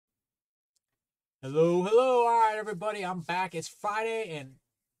Hello, hello. All right, everybody. I'm back. It's Friday, and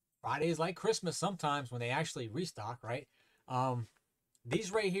Friday is like Christmas sometimes when they actually restock, right? Um,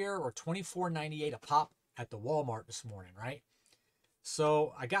 these right here were 24.98 a pop at the Walmart this morning, right?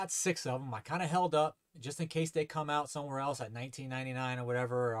 So I got six of them. I kind of held up just in case they come out somewhere else at 19.99 or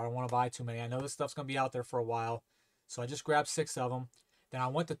whatever. I don't want to buy too many. I know this stuff's gonna be out there for a while, so I just grabbed six of them. Then I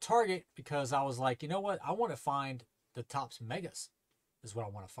went to Target because I was like, you know what? I want to find the Topps Megas. Is what I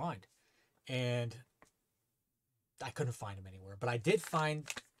want to find, and I couldn't find them anywhere, but I did find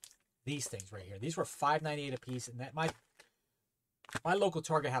these things right here. These were 5.98 a piece, and that my local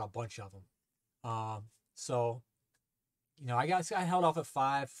Target had a bunch of them. So I held off at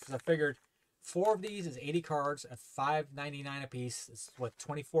five because I figured four of these is 80 cards at 5.99 a piece. It's what,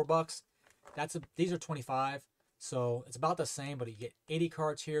 24 bucks. These are 25, so it's about the same, but you get 80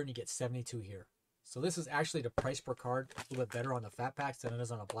 cards here and you get 72 here. So this is actually the price per card a little bit better on the fat packs than it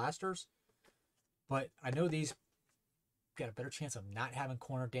is on the blasters. But I know these got a better chance of not having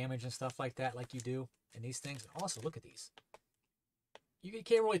corner damage and stuff like that, like you do in these things. Also, look at these. You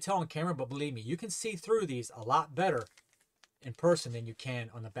can't really tell on camera, but believe me, you can see through these a lot better in person than you can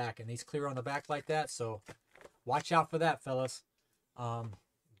on the back. And these clear on the back like that, so watch out for that, fellas.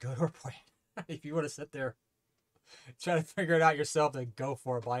 Good or bad. If you want to sit there, try to figure it out yourself, then go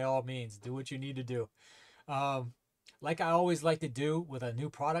for it by all means. Do what you need to do. Um, like I always like to do with a new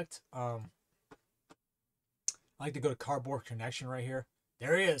product, I like to go to Cardboard Connection right here.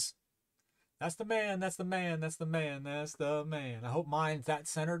 There he is. That's the man. That's the man. That's the man. That's the man. I hope mine's that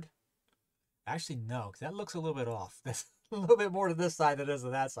centered. Actually, no, because that looks a little bit off. That's a little bit more to this side than it is to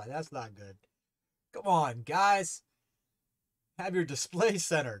that side. That's not good. Come on, guys. Have your display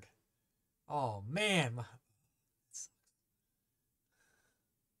centered. Oh, man.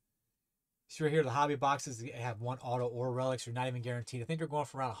 See right here, the hobby boxes have one auto or relics. You're not even guaranteed. I think they're going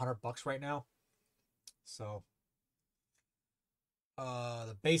for around 100 bucks right now. So,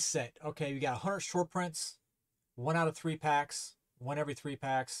 the base set. Okay, we got 100 short prints, one out of three packs, one every three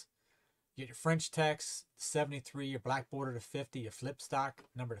packs. You get your French text, 73, your black border to 50, your flip stock,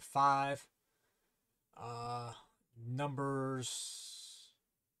 number to 5. Uh, numbers.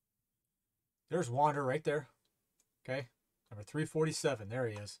 There's Wander right there. Okay. Number 347. There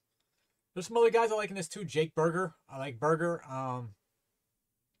he is. There's some other guys I like in this too. Jake Berger. I like Berger.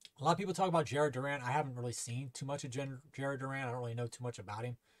 A lot of people talk about Jared Durant. I haven't really seen too much of Jared Durant. I don't really know too much about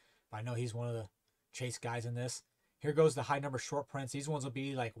him. But I know he's one of the chase guys in this. Here goes the high number short prints. These ones will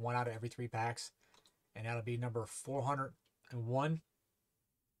be like one out of every three packs. And that'll be number 401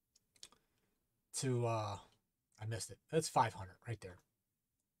 to, I missed it. That's 500 right there.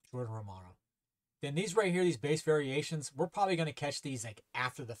 Jordan Romano. Then these right here, these base variations, we're probably going to catch these like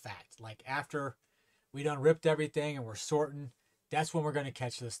after the fact. Like after we done ripped everything and we're sorting, that's when we're going to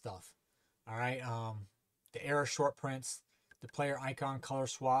catch this stuff. All right. The era short prints, the player icon color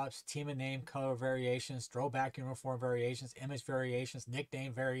swaps, team and name color variations, throwback uniform variations, image variations,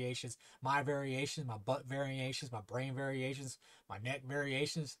 nickname variations, my variations, my butt variations, my brain variations, my neck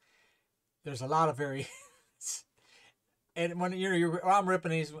variations. There's a lot of variations. And when I'm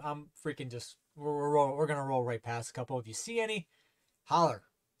ripping these, I'm freaking just we're gonna roll right past a couple. If you see any, holler.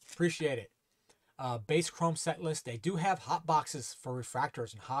 Appreciate it. Base chrome set list. They do have hot boxes for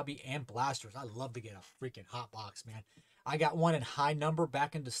refractors and hobby and blasters. I love to get a freaking hot box, man. I got one in high number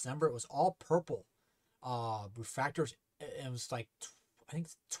back in December. It was all purple. Refractors. It was like I think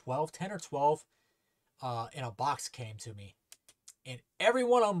 12, 10 or 12. In a box came to me, and every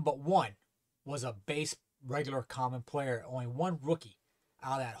one of them but one was a base regular common player. Only one rookie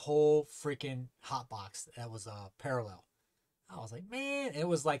out of that whole freaking hot box that was parallel. I was like, man, it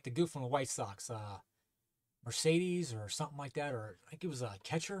was like the goof from the White Sox, Mercedes or something like that, or I think it was a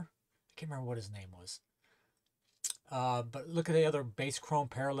catcher. I can't remember what his name was. But look at the other base chrome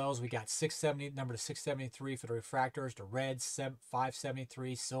parallels. We got 670, number to 673 for the refractors, the red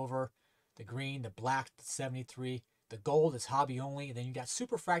 573, silver, the green, the black 73. The gold is hobby only. And then you got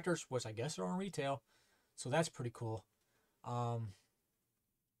super fractors, which I guess are on retail. So that's pretty cool.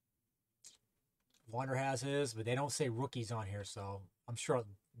 Wander has his, but they don't say rookies on here. So I'm sure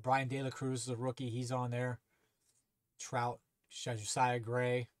Brian De La Cruz is a rookie. He's on there. Trout, Josiah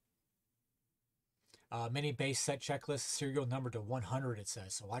Gray. Mini base set checklist, serial number to 100, it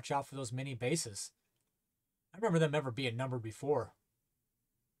says. So watch out for those mini bases. I remember them ever being numbered before.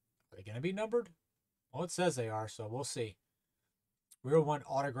 Are they going to be numbered? Well, it says they are, so we'll see. Real One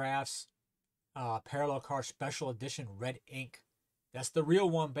autographs, parallel card special edition red ink. That's the real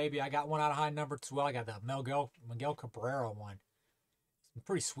one, baby. I got one out of high number as well. I got the Miguel Cabrera one. It's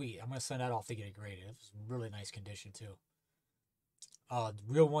pretty sweet. I'm going to send that off to get it graded. It's really nice condition, too.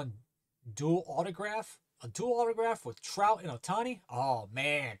 Real One dual autograph. A dual autograph with Trout and Ohtani. Oh,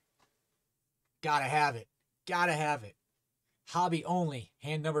 man. Gotta have it. Gotta have it. Hobby only.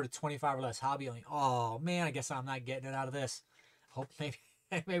 Hand number to 25 or less. Hobby only. Oh, man. I guess I'm not getting it out of this. Hope maybe,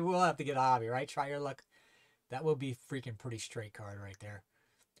 maybe we'll have to get a hobby, right? Try your luck. That would be freaking pretty straight card right there.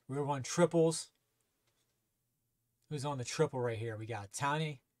 We're on triples. Who's on the triple right here? We got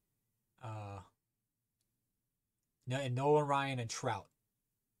Ohtani, and Nolan Ryan and Trout.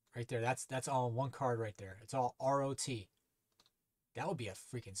 Right there. That's all in one card right there. It's all ROT. That would be a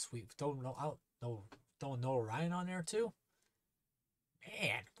freaking sweet. Don't know Ryan on there too?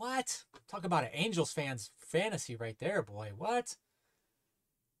 Man, what? Talk about an Angels fans fantasy right there, boy. What?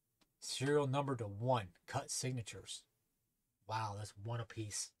 Serial number to 1. Cut signatures. Wow, that's 1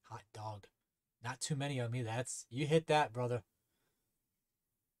 apiece. Hot dog. Not too many of me. That's you hit that, brother.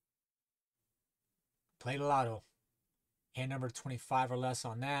 Play the lotto. Hand number 25 or less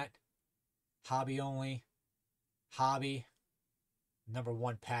on that. Hobby only. Hobby. Number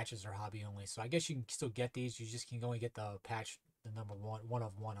 1 patches are hobby only. So I guess you can still get these. You just can only get the patch, the number 1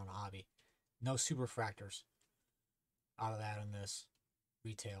 of 1 on a hobby. No superfractors out of that in this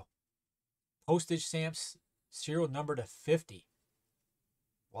retail. Postage stamps, serial number to 50.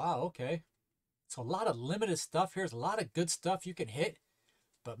 Wow, okay. So a lot of limited stuff here. There's a lot of good stuff you can hit.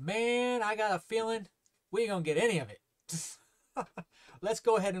 But man, I got a feeling we ain't going to get any of it. Let's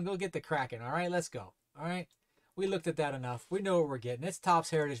go ahead and go get the Kraken. All right, let's go. All right. We looked at that enough. We know what we're getting. It's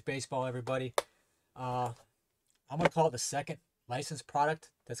Topps Heritage Baseball, everybody. I'm going to call it the second licensed product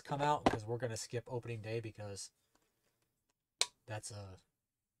that's come out because we're going to skip opening day because that's a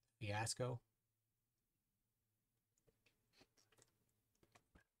fiasco.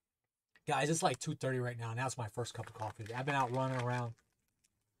 Guys, it's like 2:30 right now. Now it's my first cup of coffee. I've been out running around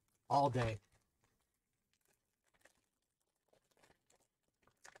all day.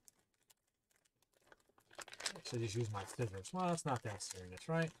 So just use my scissors. Well, it's not that serious,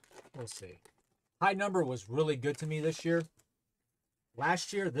 right? We'll see. High number was really good to me this year.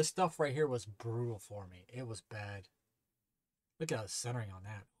 Last year, this stuff right here was brutal for me. It was bad. Look at the centering on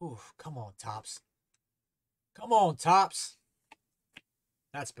that. Oof, come on, Topps. Come on, Topps.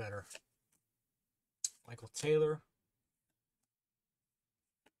 That's better. Michael Taylor.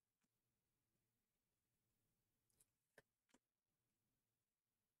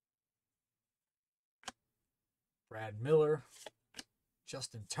 Brad Miller.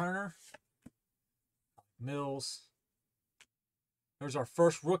 Justin Turner. Mills. There's our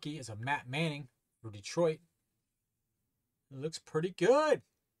first rookie. Is a Matt Manning for Detroit. It looks pretty good.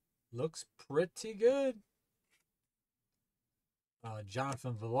 Looks pretty good.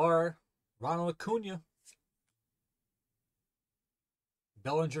 Jonathan Villar. Ronald Acuna.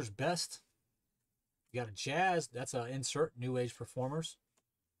 Bellinger's best. You got a Jazz. That's an insert. New Age Performers.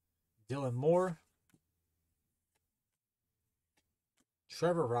 Dylan Moore.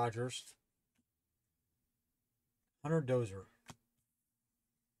 Trevor Rogers. Hunter Dozier.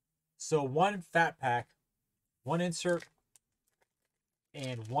 So 1 fat pack, 1 insert,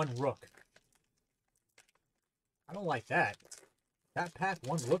 and 1 rook. I don't like that. Fat pack,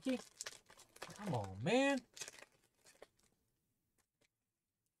 1 rookie? Come on, man.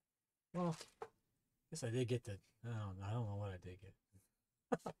 Well, I guess I did get the... I don't know what I did get.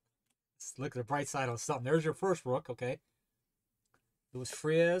 Let's look at the bright side on something. There's your first rook, okay. Luis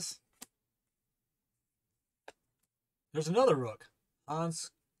Frias. There's another rook.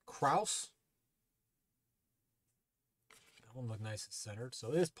 Hans Kraus. That one looked nice and centered.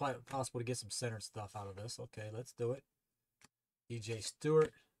 So it is possible to get some centered stuff out of this. Okay, let's do it. DJ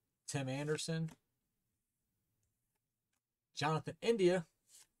Stewart. Tim Anderson. Jonathan India.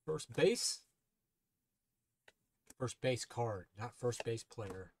 First base. First base card, not first base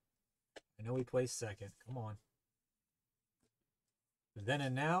player. I know he plays second. Come on. Then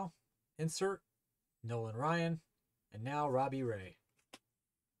and now, insert Nolan Ryan, and now Robbie Ray.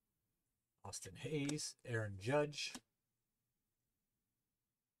 Austin Hayes, Aaron Judge.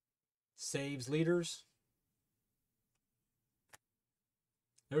 Saves leaders.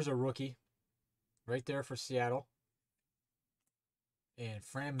 There's a rookie right there for Seattle. And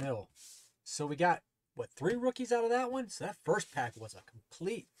Fran Mill. So we got, what, 3 rookies out of that one? So that first pack was a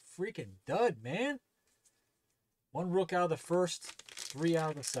complete freaking dud, man. 1 rook out of the first, 3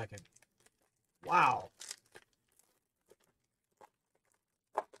 out of the second. Wow.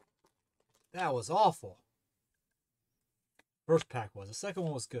 That was awful. First pack was. The second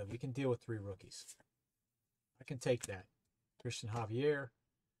one was good. We can deal with 3 rookies. I can take that. Christian Javier.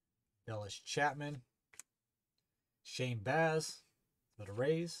 Ellis Chapman. Shane Baz for the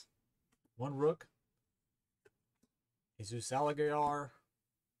Rays. 1 rook. Jesus Alligator.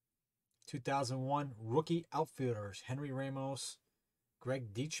 2001 rookie outfielders Henry Ramos,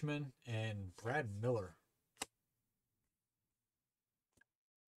 Greg Deichmann, and Brad Miller.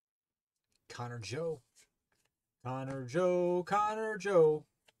 Connor Joe. Cantillero.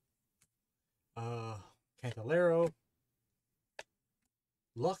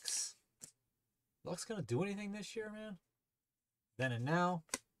 Lux. Lux gonna do anything this year, man? Then and now.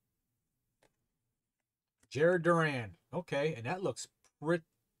 Jared Duran. Okay, and that looks pretty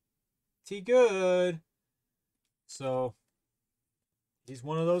good. So he's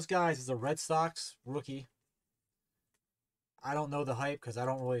one of those guys. He's a Red Sox rookie. I don't know the hype because I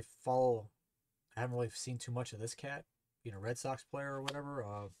don't really follow. I haven't really seen too much of this cat being a Red Sox player or whatever.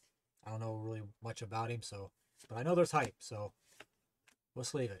 I don't know really much about him, so but I know there's hype, so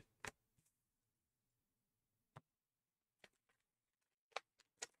let's leave it.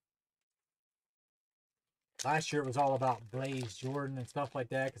 Last year it was all about Blaze Jordan and stuff like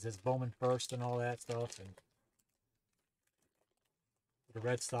that because it's Bowman first and all that stuff. And the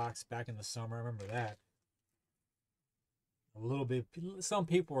Red Sox back in the summer, I remember that. A little bit, some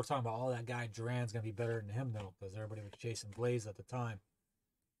people were talking about, oh, that guy Duran's going to be better than him, though, because everybody was chasing Blaze at the time.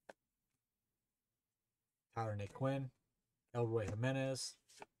 Tyler Naquin, Elroy Jimenez,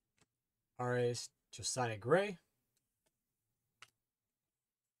 R.A.'s Josiah Gray.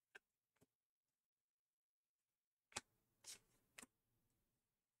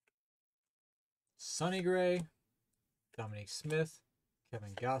 Sonny Gray, Dominique Smith,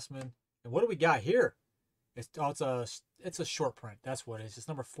 Kevin Gausman. And what do we got here? It's a short print. That's what it is. It's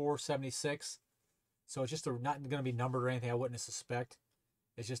number 476. So it's just not going to be numbered or anything. I wouldn't suspect.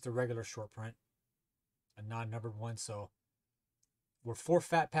 It's just a regular short print, a non-numbered one. So we're 4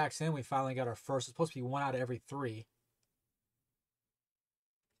 fat packs in. We finally got our first. It's supposed to be 1 out of every 3.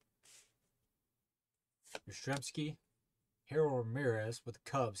 Yastrzemski, Harold Ramirez with the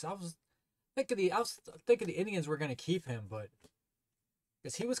Cubs. I was thinking the Indians were going to keep him, but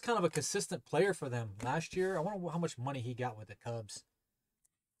because he was kind of a consistent player for them last year. I wonder how much money he got with the Cubs.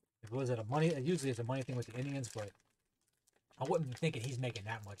 Was it a money? Usually it's a money thing with the Indians, but I wouldn't be thinking he's making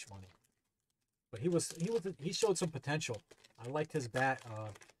that much money. But he showed some potential. I liked his bat.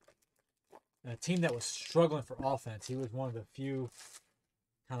 A team that was struggling for offense, he was one of the few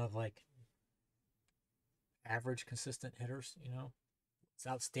kind of like average, consistent hitters. It's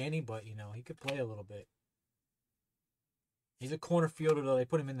outstanding, but he could play a little bit. He's a corner fielder, though. They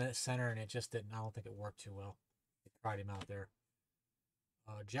put him in the center, and it just didn't. I don't think it worked too well. They tried him out there.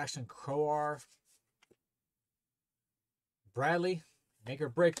 Jackson Kowar. Bradley. Make or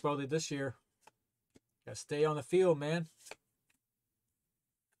break, brother, this year. Got to stay on the field, man.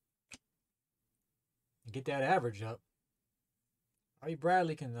 Get that average up. Harvey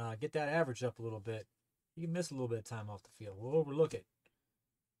Bradley can get that average up a little bit. He can miss a little bit of time off the field. We'll overlook it.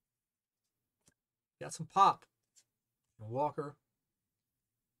 Got some pop. Walker.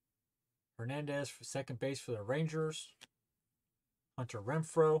 Hernandez for second base for the Rangers. Hunter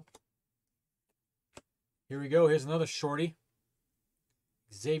Renfroe. Here we go. Here's another shorty.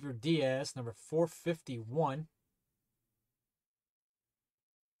 Xavier Diaz, number 451.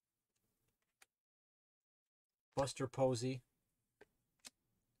 Buster Posey.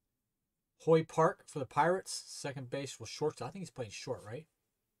 Hoy Park for the Pirates. Second base was short. I think he's playing short, right?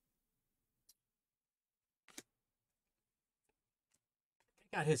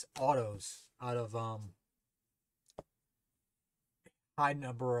 Got his autos out of high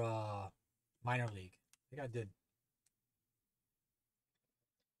number minor league. I think I did.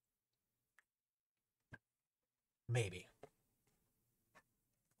 Maybe.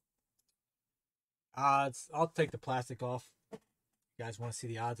 Odds. I'll take the plastic off. You guys want to see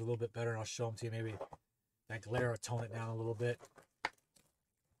the odds a little bit better, and I'll show them to you. Maybe that glare will tone it down a little bit.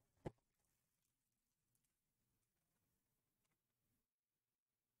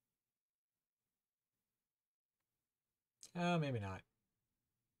 Maybe not.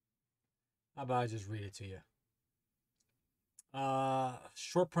 How about I just read it to you?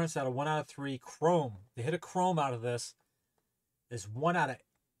 Short prints out of 1 out of 3. Chrome. The hit of chrome out of this is 1 out of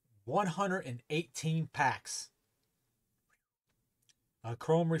 118 packs.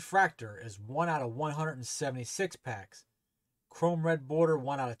 Chrome refractor is 1 out of 176 packs. Chrome red border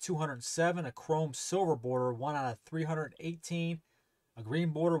 1 out of 207. A chrome silver border 1 out of 318. A green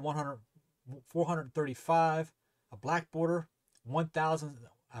border 435. A black border 1,000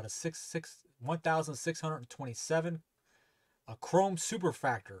 out of 1,627. A chrome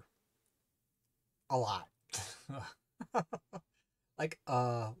superfractor. A lot. Like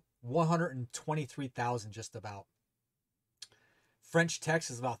 123,000 just about. French text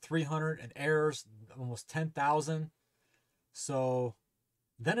is about 300 and errors almost 10,000. So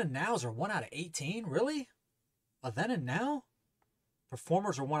Then and Nows are 1 out of 18? Really? A Then and Now?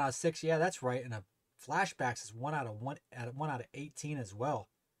 Performers are 1 out of 6. Yeah, that's right. And a Flashbacks is 1 out of 1 out of 18 as well.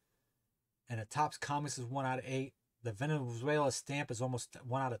 And a Topps Comics is 1 out of 8. The Venezuela stamp is almost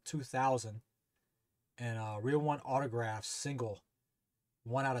 1 out of 2,000. And Real One Autographs single,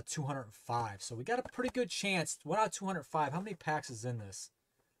 1 out of 205. So we got a pretty good chance. 1 out of 205. How many packs is in this?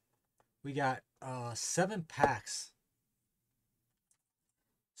 We got 7 packs.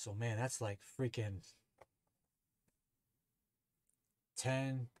 So man, that's like freaking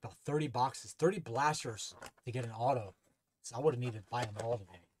 10, about 30 boxes, 30 blasters to get an auto. So I would have needed to buy them all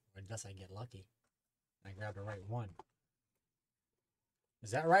today, unless I get lucky. I grab the right one.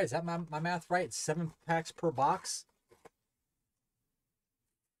 Is that right? Is that my math right? It's 7 packs per box.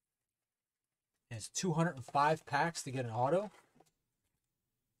 And it's 205 packs to get an auto.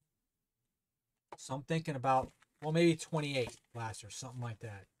 So I'm thinking about, well, maybe 28 blasters, something like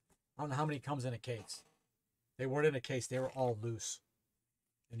that. I don't know how many comes in a case. They weren't in a case. They were all loose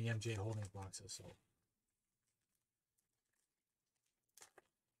in the MJ Holdings boxes. So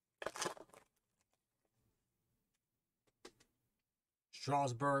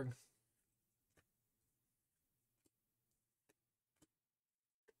Strasburg.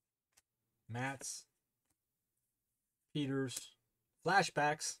 Mats. Peters.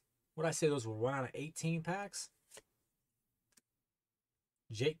 Flashbacks. What did I say those were? 1 out of 18 packs?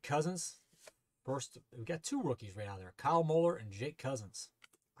 Jake Cousins. First, we got 2 rookies right out there. Kyle Muller and Jake Cousins.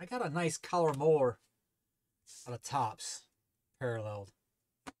 I got a nice Kyle Muller out of Topps. Paralleled.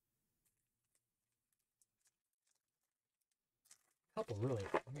 Couple really.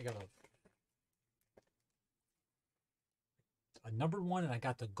 I think I got a numbered one, and I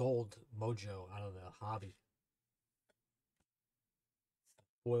got the gold mojo out of the hobby.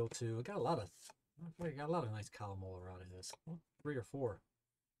 Foil too. I got a lot of nice Kyle Muller out of this. Well, 3 or 4.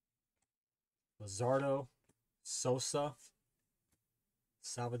 Luzardo, Sosa,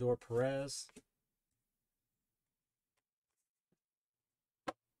 Salvador Perez.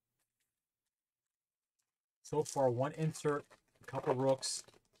 So far, 1 insert, a couple rooks.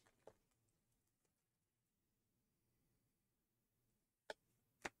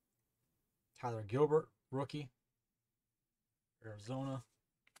 Tyler Gilbert, rookie. Arizona.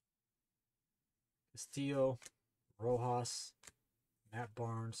 Castillo, Rojas, Matt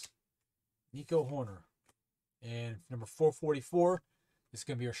Barnes, Nico Horner. And number 444, this is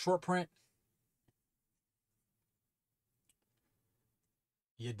going to be our short print.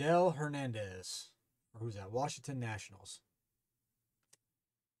 Yadiel Hernandez. Or who's that? Washington Nationals.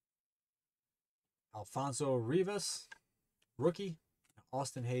 Alfonso Rivas, rookie.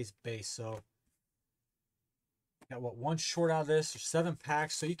 Austin Hayes, base. So, got what, 1 short out of this. There's 7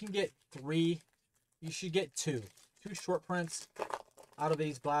 packs. So you can get 3. You should get 2. 2 short prints out of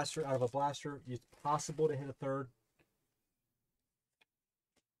these blaster. Out of a blaster, it's possible to hit a 3rd.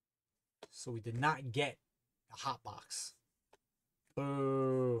 So we did not get a hot box.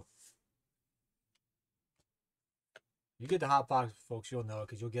 Boo. You get the hot box, folks, you'll know,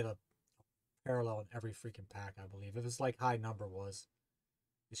 because you'll get a parallel in every freaking pack, I believe. If it's like high number was,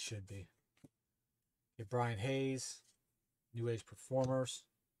 it should be. Get Brian Hayes, New Age Performers,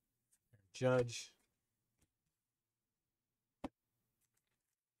 Judge.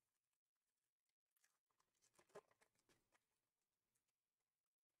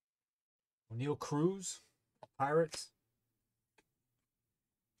 O'Neal Cruz, Pirates.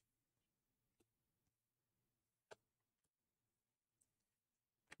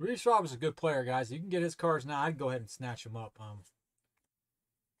 Reese Roberts is a good player, guys. You can get his cards now. I'd go ahead and snatch him up.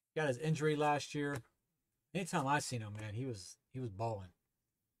 Got his injury last year. Anytime I seen him, man, he was balling.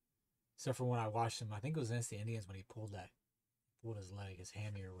 Except for when I watched him, I think it was against the Indians when he pulled his leg, his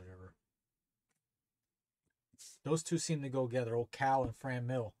hammy or whatever. Those two seem to go together. Old Cal and Fran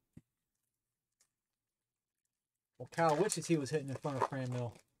Mill. Well, Cal wishes he was hitting in front of Fran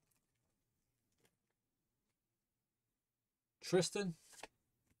Mill. Tristan.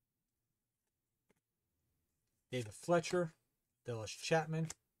 David Fletcher. Dallas Chapman.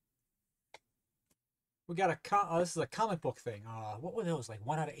 We got this is a comic book thing. What were those? Like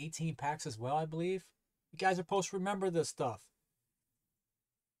 1 out of 18 packs as well, I believe. You guys are supposed to remember this stuff.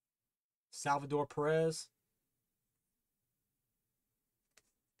 Salvador Perez.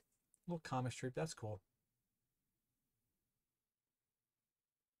 Little comic strip. That's cool.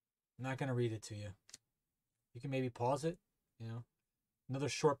 I'm not going to read it to you. You can maybe pause it. You know. Another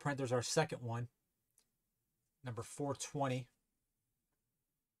short print. There's our second one. Number 420.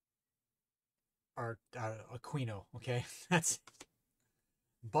 Our Aquino. Okay. That's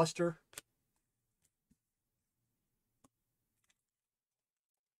Buster.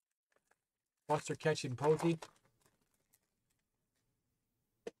 Buster catching Posey.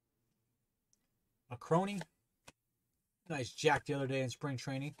 A Crony. Nice jack the other day in spring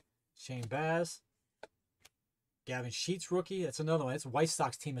training. Shane Baz. Gavin Sheets rookie. That's another one. This White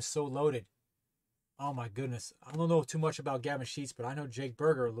Sox team is so loaded. Oh my goodness. I don't know too much about Gavin Sheets, but I know Jake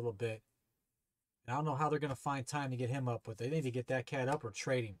Berger a little bit. And I don't know how they're going to find time to get him up, but they need to get that cat up or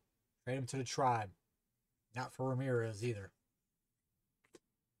trade him. Trade him to the Tribe. Not for Ramirez either.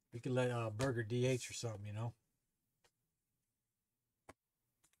 We could let Berger DH or something, you know.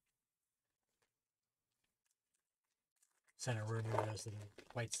 Send a Ramirez to the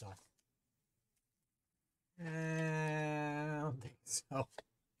White Sox. I don't think so. Look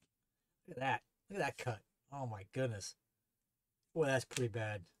at that. Look at that cut. Oh my goodness. Boy, that's pretty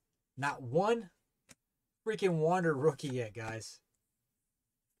bad. Not one freaking Wander rookie yet, guys.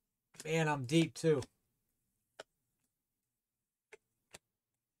 Man, I'm deep too.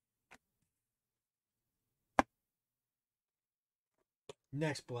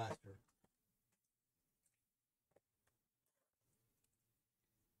 Next blaster.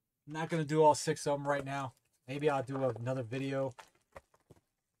 I'm not going to do all 6 of them right now. Maybe I'll do another video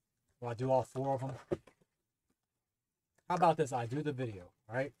where I'll do all 4 of them. How about this? I do the video,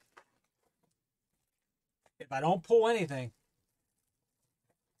 all right? If I don't pull anything,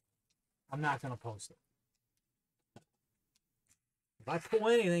 I'm not going to post it. If I pull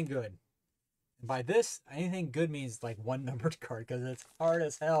anything good, and by this, anything good means like 1 numbered card because it's hard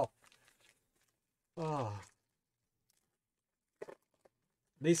as hell. Oh.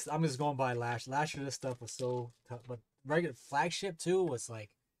 At least I'm just going by last year. Last year this stuff was so tough, but regular flagship too was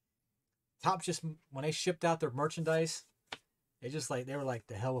like Top. Just when they shipped out their merchandise, they were like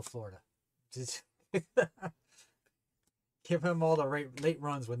the hell of Florida. Just give them all the late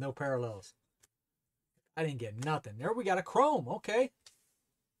runs with no parallels. I didn't get nothing. There we got a Chrome. Okay,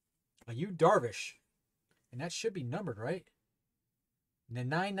 a Yu Darvish, and that should be numbered right. And the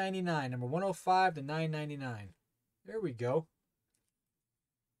 999, number 105 to 999. There we go.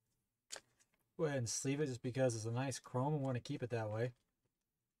 Go ahead and sleeve it just because it's a nice chrome and want to keep it that way.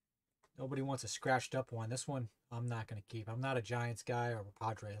 Nobody wants a scratched up one. This one I'm not going to keep. I'm not a Giants guy or a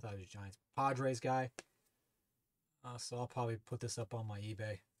Padres. I thought it was Giants. Padres guy. So I'll probably put this up on my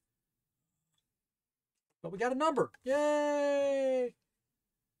eBay. But we got a number. Yay!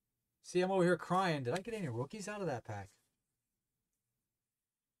 See, I'm over here crying. Did I get any rookies out of that pack?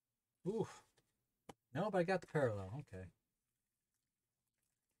 Oof. No, but I got the parallel. Okay.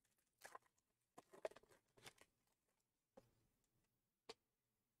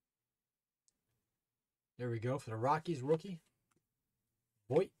 There we go for the Rockies rookie.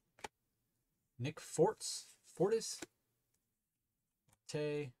 Voit. Nick Fortis.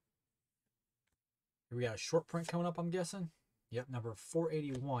 Tay. Here we got a short print coming up, I'm guessing. Yep, number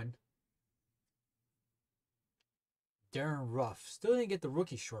 481. Darren Ruff. Still didn't get the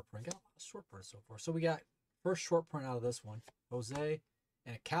rookie short print. Got a lot of short prints so far. So we got first short print out of this one. Jose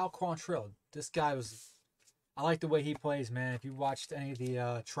and a Cal Quantrill. This guy was... I like the way he plays, man. If you watched any of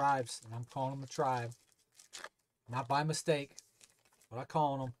the Tribes, and I'm calling him a Tribe. Not by mistake, but I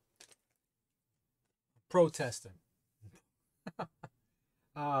call him protesting.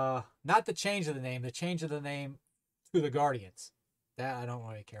 Not the change of the name, the change of the name to the Guardians. That I don't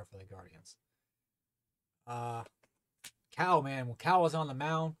really care for the Guardians. Cal, man, when Cal was on the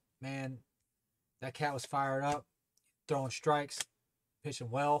mound, man, that cat was fired up, throwing strikes,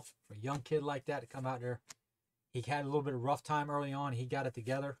 pitching well for a young kid like that to come out there. He had a little bit of rough time early on. He got it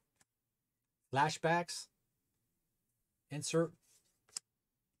together. Flashbacks. Insert.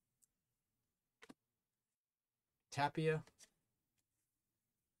 Tapia.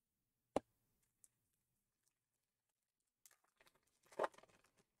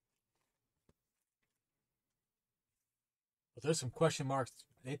 But there's some question marks.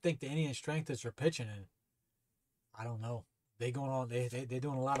 They think the Indian strengthers are pitching, and I don't know. They're doing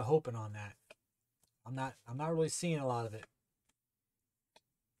a lot of hoping on that. I'm not really seeing a lot of it.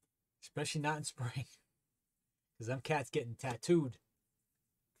 Especially not in spring. Because them cats getting tattooed.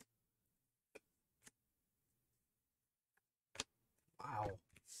 Wow.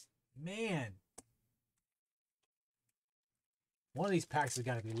 Man. One of these packs has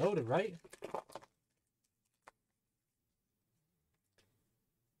got to be loaded, right?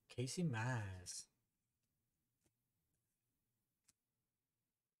 Casey Mize.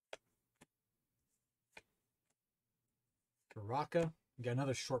 Baraka. We got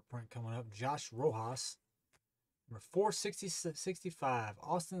another short print coming up. Josh Rojas. Number 465.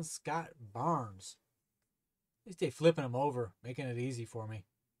 Austin Scott Barnes. At least they flipping them over, making it easy for me.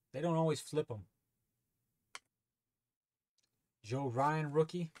 They don't always flip them. Joe Ryan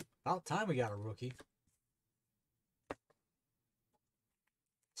rookie. About time we got a rookie.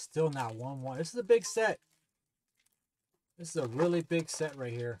 Still not 1-1. This is a big set. This is a really big set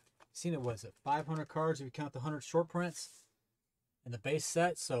right here. Seen it, was it 500 cards if you count the 100 short prints in the base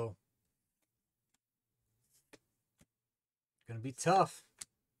set, so gonna be tough.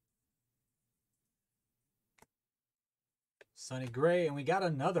 Sonny Gray, and we got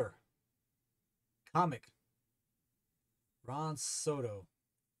another comic. Ron Soto.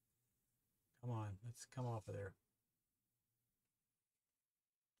 Come on, let's come off of there.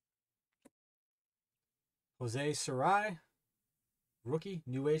 Jose Sarai, rookie,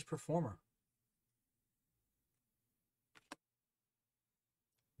 new age performer.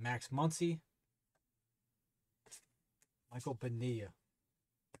 Max Muncy, Michael Bonilla.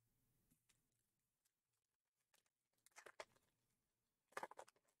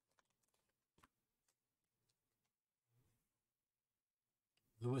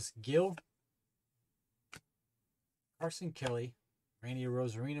 Louis Gill, Carson Kelly, Randy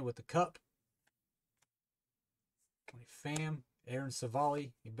Rosarina with the cup. Fam, Aaron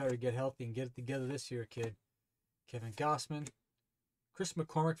Savali, you better get healthy and get it together this year, kid. Kevin Gossman, Chris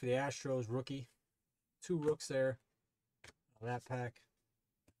McCormick for the Astros, rookie. 2 rooks there. That pack.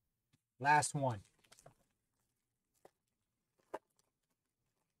 Last one.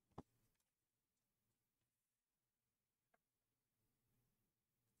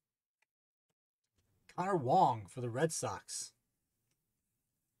 Connor Wong for the Red Sox.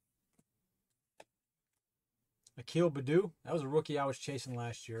 Akil Baddoo, that was a rookie I was chasing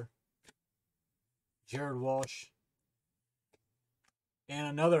last year. Jared Walsh. And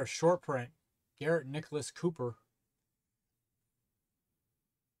another short print, Garrett Nicholas Cooper.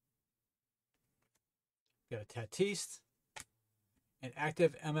 Got a Tatis. And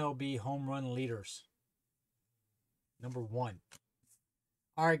active MLB home run leaders. Number 1.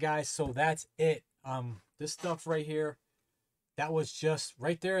 All right, guys, so that's it. This stuff right here, that was just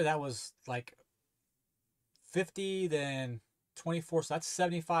right there. That was like 50, then 24. So that's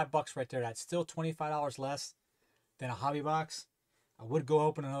 $75 right there. That's still $25 less than a hobby box. I would go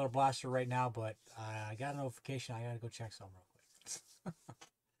open another blaster right now, but I got a notification. I got to go check some real quick.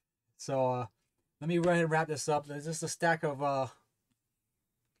 So let me go ahead and wrap this up. There's just a stack of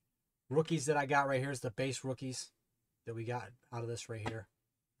rookies that I got right here. Is the base rookies that we got out of this right here.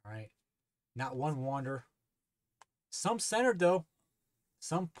 All right. Not one wander. Some centered, though.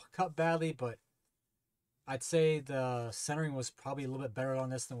 Some cut badly, but I'd say the centering was probably a little bit better on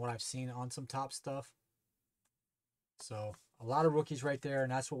this than what I've seen on some top stuff. So a lot of rookies right there,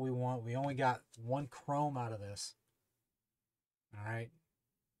 and that's what we want. We only got 1 chrome out of this. All right.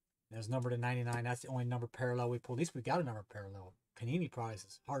 There's number to 99. That's the only number parallel we pulled. At least we got a number parallel. Panini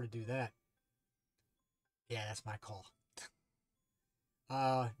prizes. Hard to do that. Yeah, that's my call.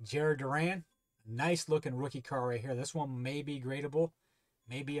 Jared Duran. Nice looking rookie card right here. This one may be gradable.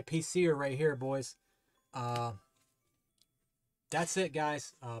 Maybe a PCer right here, boys. That's it,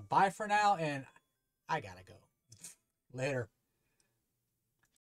 guys. Bye for now, and I gotta go. Later.